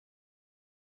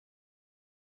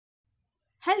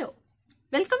Hello,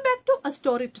 welcome back to A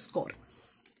Story to Score.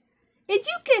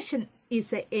 Education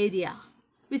is an area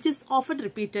which is often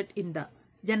repeated in the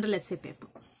general essay paper.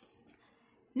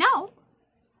 Now,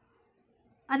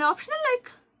 an optional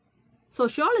like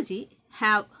sociology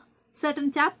have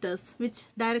certain chapters which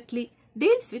directly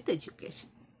deals with education.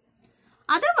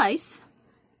 Otherwise,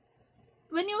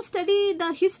 when you study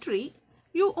the history,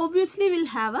 you obviously will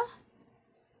have a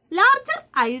larger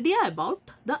idea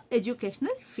about the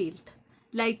educational field,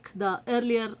 like the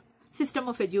earlier system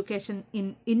of education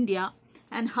in India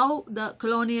and how the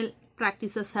colonial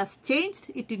practices has changed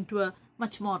it into a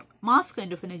much more mass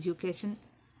kind of an education.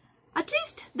 At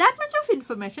least that much of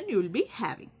information you will be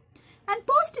having. And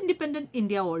post-independent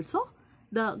India also,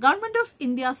 the government of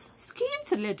India's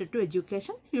schemes related to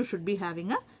education, you should be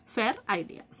having a fair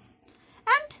idea.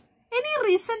 And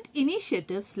any recent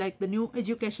initiatives like the new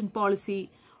education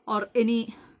policy or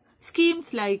any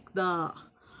schemes like the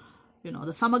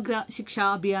Samagra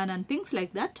Shiksha Abhiyan and things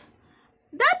like that,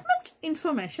 that much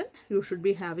information you should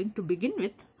be having to begin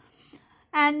with.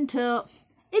 And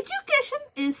education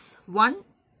is one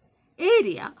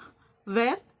area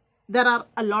where there are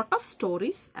a lot of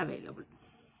stories available.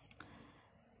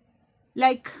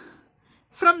 Like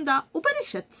from the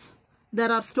Upanishads,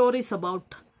 there are stories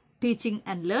about teaching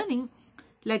and learning,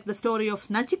 like the story of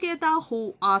Nachiketa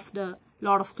who asked a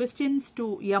lot of questions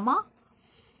to Yama,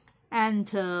 and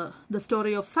the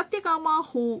story of Satyakama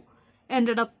who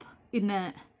ended up in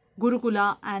a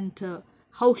Gurukula and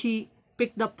how he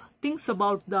picked up things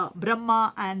about the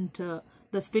Brahma and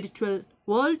the spiritual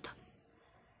world.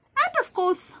 And of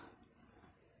course,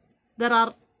 there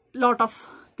are a lot of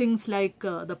things like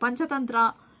the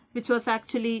Panchatantra, which was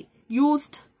actually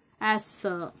used as,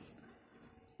 the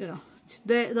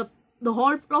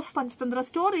whole of Panchatantra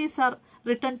stories are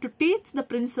written to teach the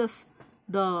princess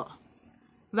the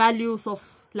values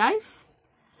of life.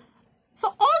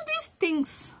 So all these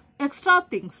things, extra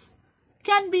things,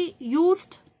 can be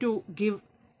used to give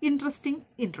interesting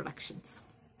introductions.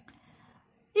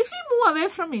 If we move away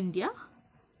from India,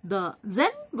 the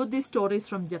Zen Buddhist stories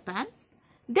from Japan,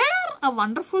 they are a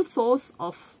wonderful source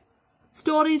of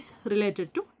stories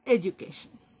related to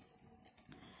education.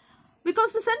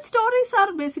 Because the Zen stories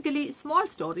are basically small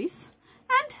stories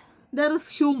and there is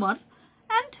humor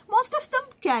and most of them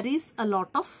carries a lot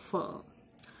of,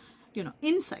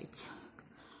 insights.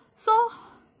 So,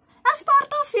 as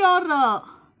part of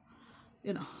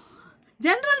your,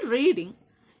 general reading,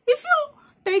 if you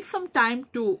take some time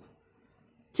to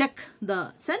check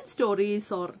the Zen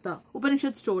stories or the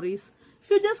Upanishad stories, if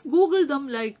you just Google them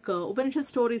like Upanishad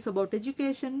stories about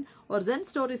education or Zen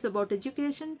stories about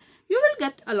education, you will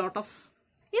get a lot of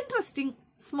interesting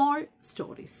small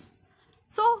stories.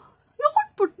 So, you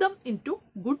could put them into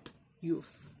good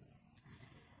use.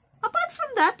 Apart from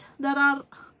that, there are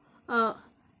a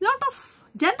lot of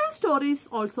general stories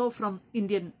also from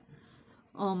Indian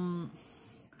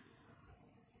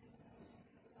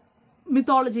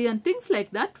mythology and things like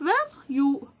that, where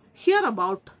you hear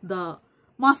about the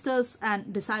masters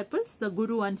and disciples, the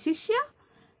Guru and Shishya,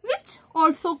 which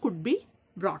also could be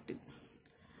brought in.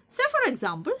 Say for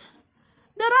example,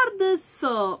 there are this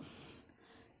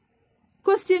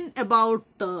question about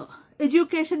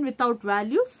education without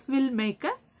values will make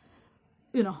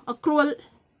a cruel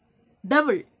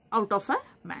devil out of a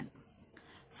man.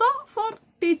 So for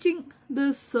teaching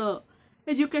this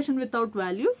education without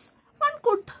values, one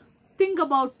could think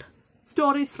about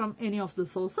stories from any of the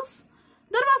sources.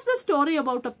 There was the story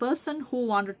about a person who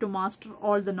wanted to master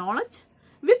all the knowledge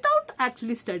without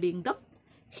actually studying them.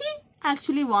 He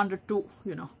actually wanted to,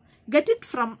 get it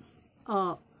from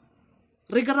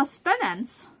rigorous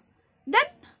penance. Then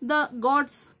the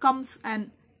gods comes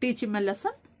and teach him a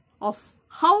lesson of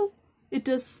how it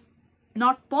is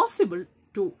not possible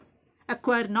to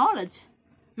acquire knowledge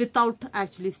without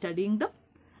actually studying them.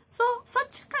 So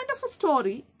such kind of a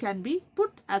story can be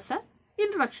put as an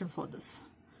introduction for this.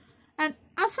 And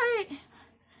as I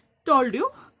told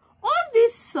you, all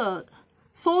these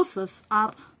sources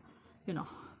are,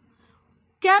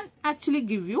 can actually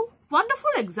give you wonderful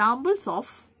examples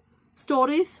of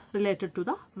stories related to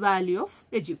the value of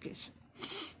education.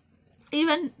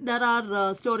 Even there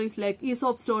are stories like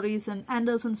Aesop stories and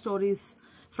Anderson stories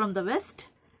from the West,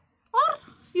 or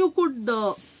you could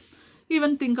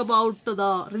even think about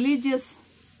the religious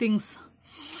things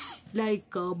like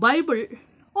Bible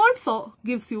also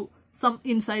gives you some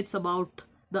insights about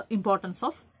the importance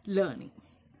of learning.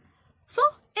 So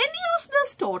any of the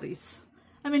stories,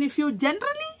 if you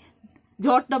generally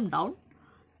jot them down,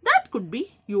 that could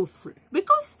be useful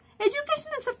because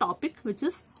education is a topic which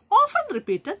is often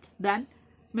repeated than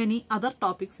many other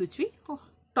topics which we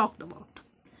talked about.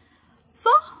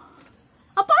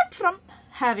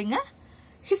 having a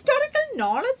historical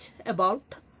knowledge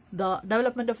about the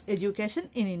development of education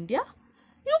in India,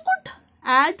 you could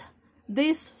add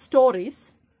these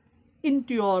stories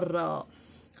into your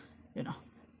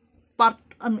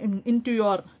into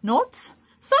your notes,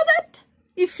 so that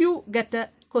if you get a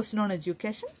question on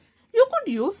education, you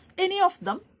could use any of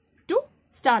them to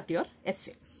start your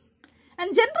essay.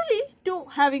 And generally, to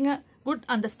having a good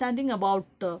understanding about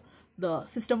the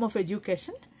system of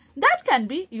education, that can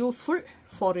be useful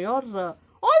for your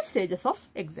all stages of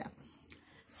exam.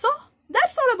 So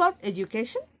that's all about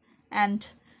education, and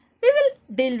we will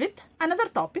deal with another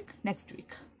topic next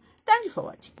week. Thank you for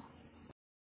watching.